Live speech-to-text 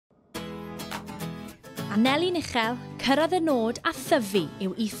Aneli'n uchel, cyrraedd y nod a thyfu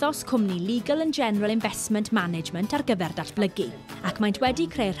yw ethos cwmni Legal and General Investment Management ar gyfer datblygu, ac maent wedi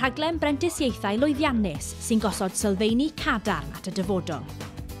creu rhaglen Prentisiaethau lwyddiannus sy'n gosod sylfaeni cadarn at y dyfodol.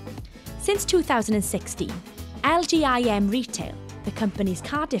 Since 2016, LGIM Retail, the company's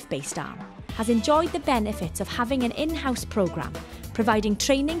Cardiff-based arm, has enjoyed the benefits of having an in-house programme, providing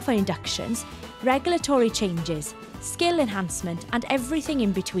training for inductions, regulatory changes, skill enhancement and everything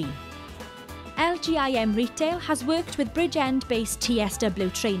in between. LGIM Retail has worked with Bridgend-based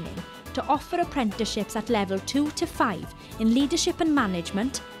TSW training to offer apprenticeships at level 2 to 5 in leadership and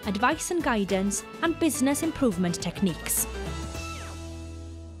management, advice and guidance, and business improvement techniques.